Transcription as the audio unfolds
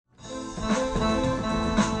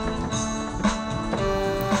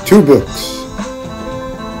Two books.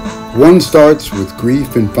 One starts with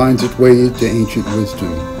grief and finds its way into ancient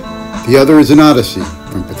wisdom. The other is an odyssey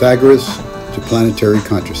from Pythagoras to planetary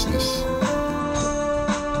consciousness.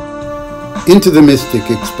 Into the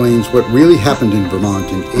Mystic explains what really happened in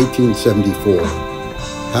Vermont in 1874,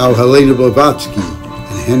 how Helena Blavatsky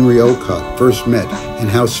and Henry Olcott first met, and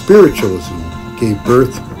how spiritualism gave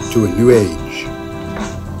birth to a new age.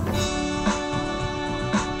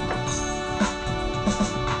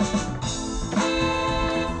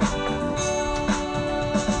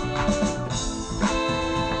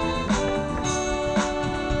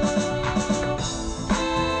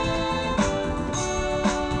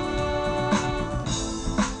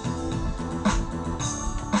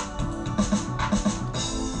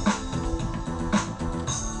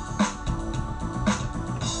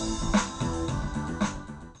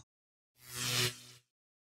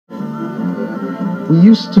 We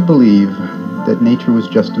used to believe that nature was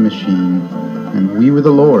just a machine, and we were the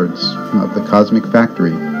lords of the cosmic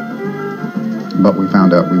factory. But we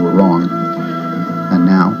found out we were wrong, and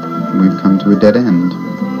now we've come to a dead end.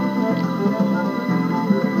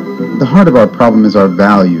 The heart of our problem is our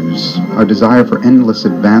values, our desire for endless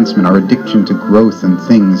advancement, our addiction to growth and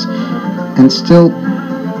things. And still,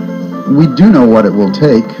 we do know what it will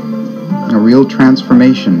take, a real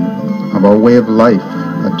transformation of our way of life.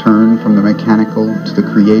 A turn from the mechanical to the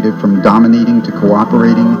creative, from dominating to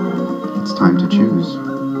cooperating. It's time to choose.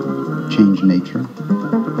 Change nature,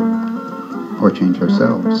 or change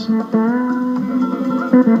ourselves.